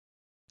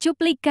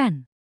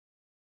Cuplikan.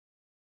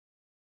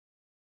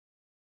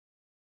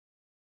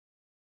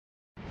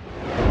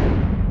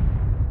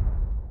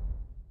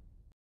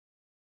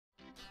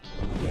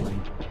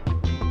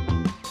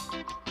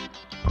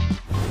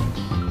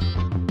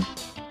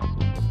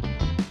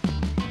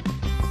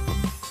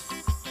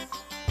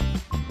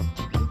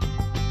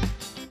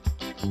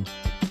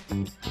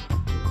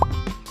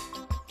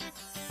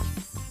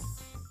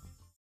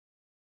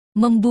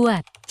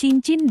 Membuat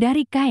cincin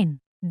dari kain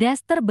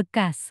daster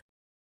bekas.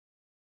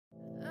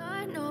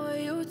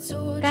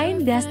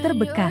 Kain daster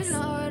bekas.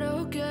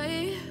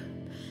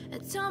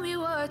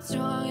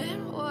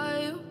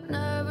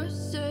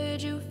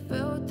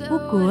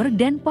 Ukur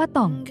dan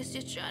potong.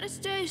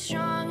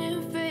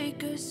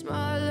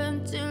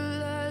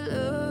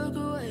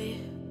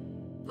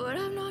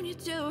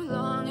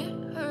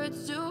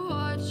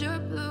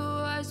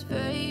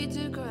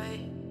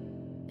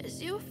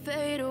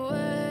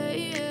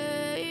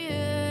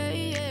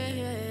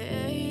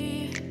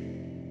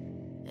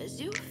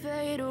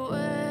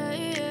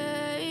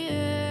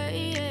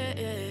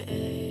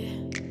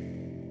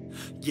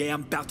 Yeah,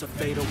 I'm about to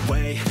fade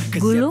away.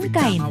 Gulung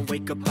kain. I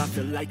wake up, I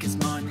feel like it's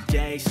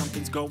Monday.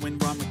 Something's going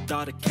wrong with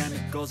all the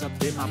chemicals up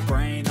in my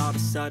brain. All of a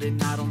sudden,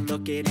 I don't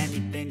look at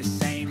anything the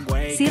same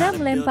way.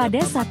 Siram lem pada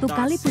 1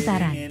 kali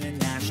putaran.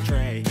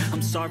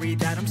 I'm sorry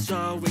that I'm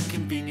so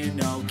inconvenient,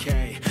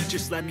 okay.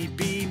 Just let me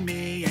be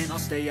me and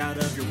I'll stay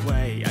out of your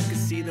way. I can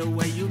see the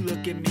way you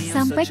look at me.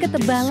 Sampai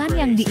ketebalan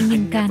yang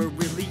diinginkan. I never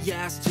really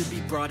asked to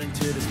be brought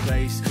into this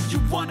place. You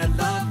wanna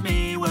love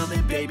me? Well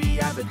then baby,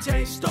 I have a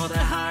taste. All the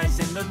highs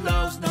and the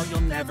lows, no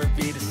you'll never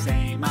be the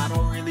same. I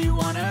don't really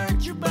wanna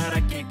hurt you, but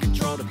I can't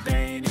control the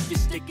pain. If you're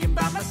sticking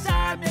by my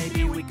side,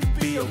 maybe we could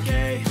be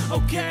okay.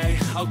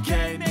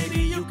 Okay,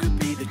 maybe you could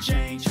be the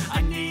change I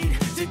need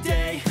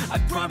today.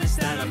 I promise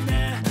that I've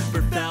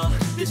never felt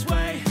this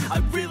way.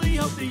 I really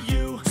hope that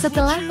you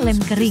Setelah lem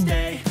kering,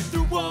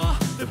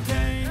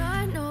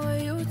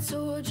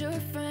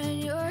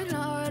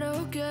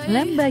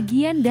 lem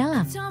bagian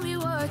dalam.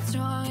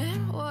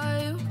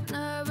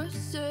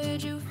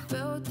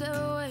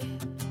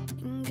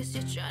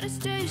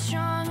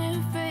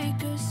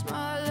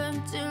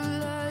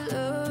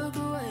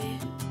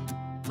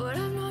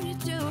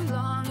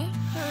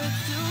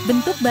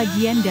 Bentuk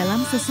bagian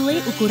dalam sesuai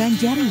ukuran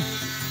jari.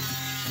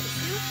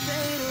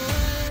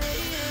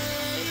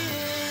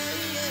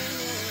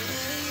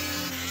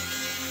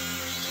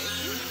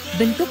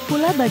 Bentuk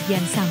pula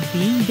bagian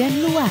samping dan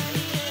luar.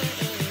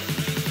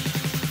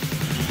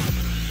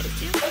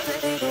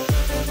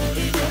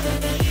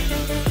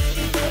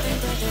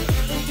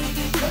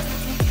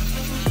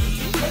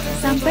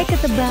 Sampai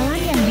ketebalan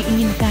yang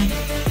diinginkan.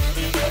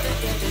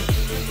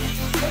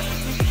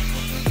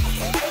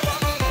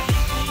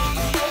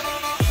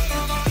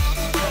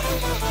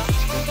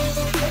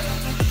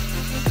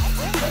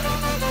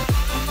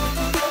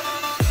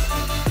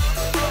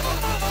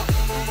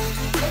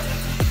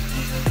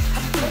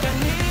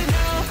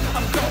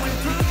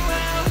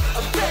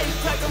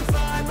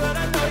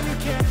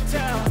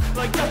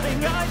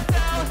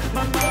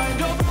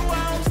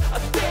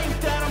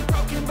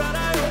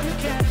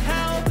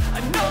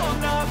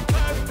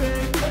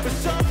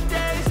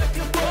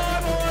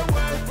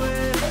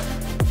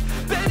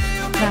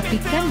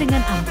 Rapikan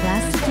dengan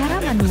amplas secara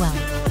manual.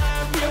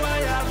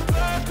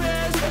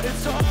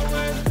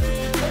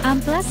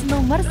 Amplas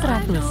nomor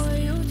 100.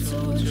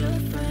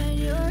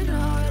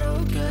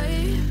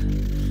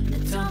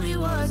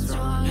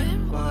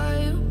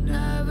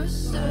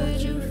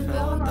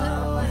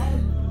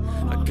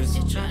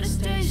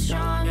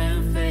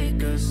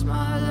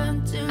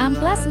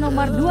 Amplas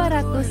nomor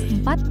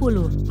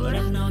 240.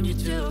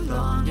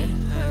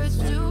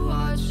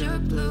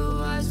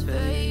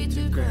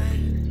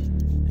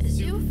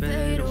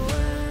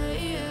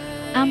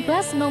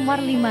 Amplas nomor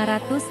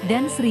 500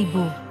 dan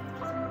 1000.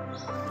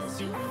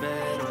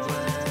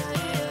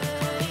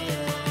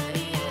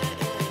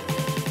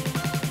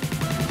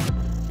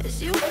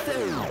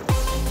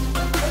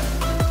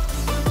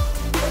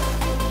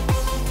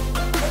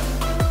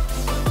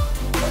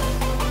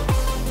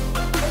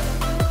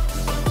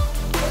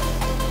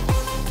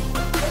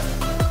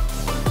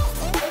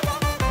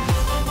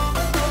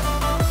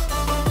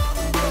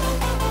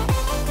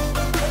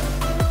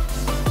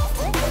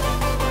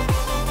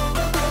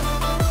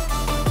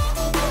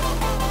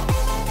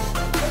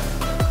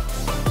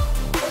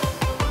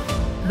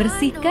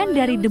 Bersihkan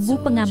dari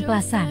debu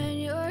pengamplasan.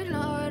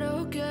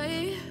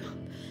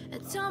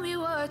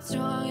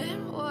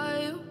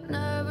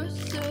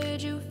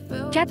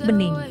 Cat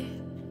bening.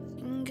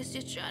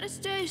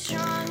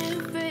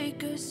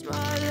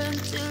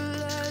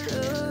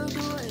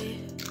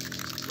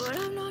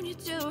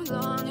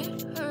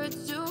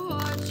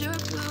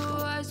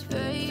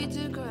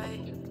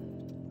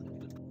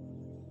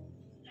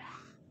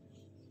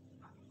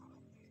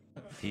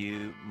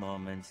 Few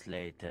moments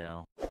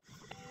later.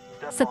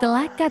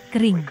 Setelah cat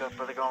kering,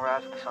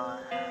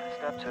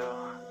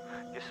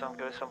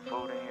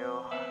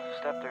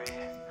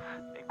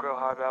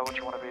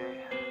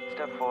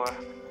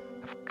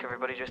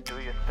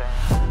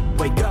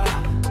 wake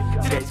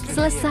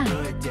Selesai.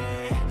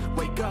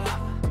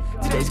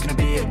 Today's gonna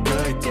be a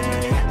good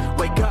day.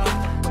 Wake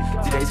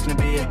up. Today's gonna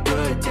be a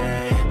good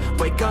day.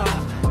 Wake up.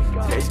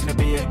 Today's gonna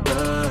be a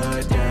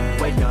good day.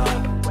 Wake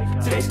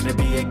up. Today's gonna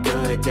be a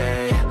good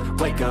day.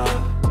 Wake up.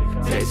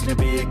 Today's gonna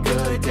be a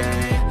good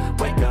day.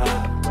 Wake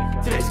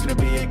up. Today's gonna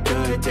be a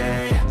good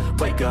day.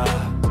 Wake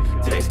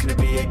up. Today's gonna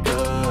be a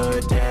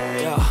good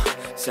day. Yo.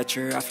 Set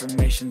your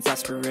affirmations,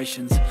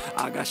 aspirations.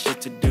 I got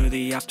shit to do,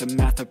 the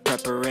aftermath of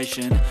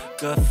preparation.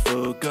 Good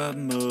food, good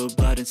mood,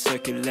 blood in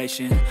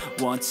circulation.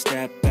 One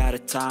step at a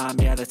time,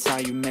 yeah, that's how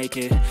you make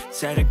it.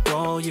 Set a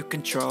goal you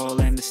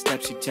control and the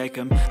steps you take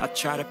them. I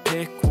try to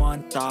pick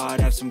one thought,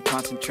 have some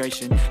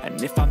concentration.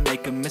 And if I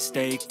make a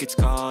mistake, it's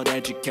called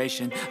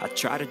education. I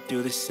try to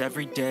do this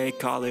every day,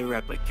 call it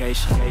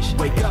replication.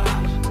 Wake up,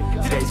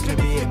 today's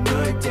gonna be a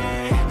good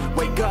day.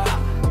 Wake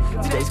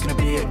up, today's gonna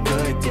be a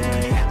good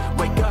day.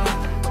 Wake up.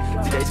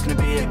 Today's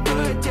gonna be a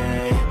good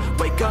day.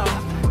 Wake up.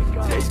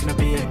 Today's gonna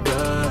be a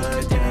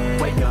good day.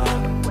 Wake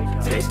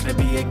up. Today's gonna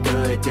be a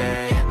good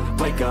day.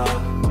 Wake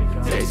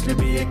up. Today's gonna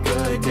be a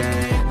good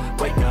day.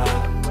 Wake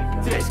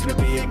up. Today's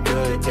gonna be a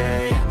good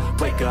day.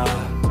 Wake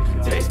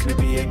up. Today's gonna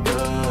be a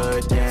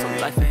good day.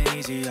 So life ain't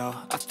easy, yo.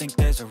 I think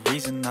there's a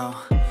reason though.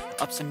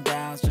 Ups and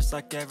downs, just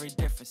like every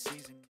different season.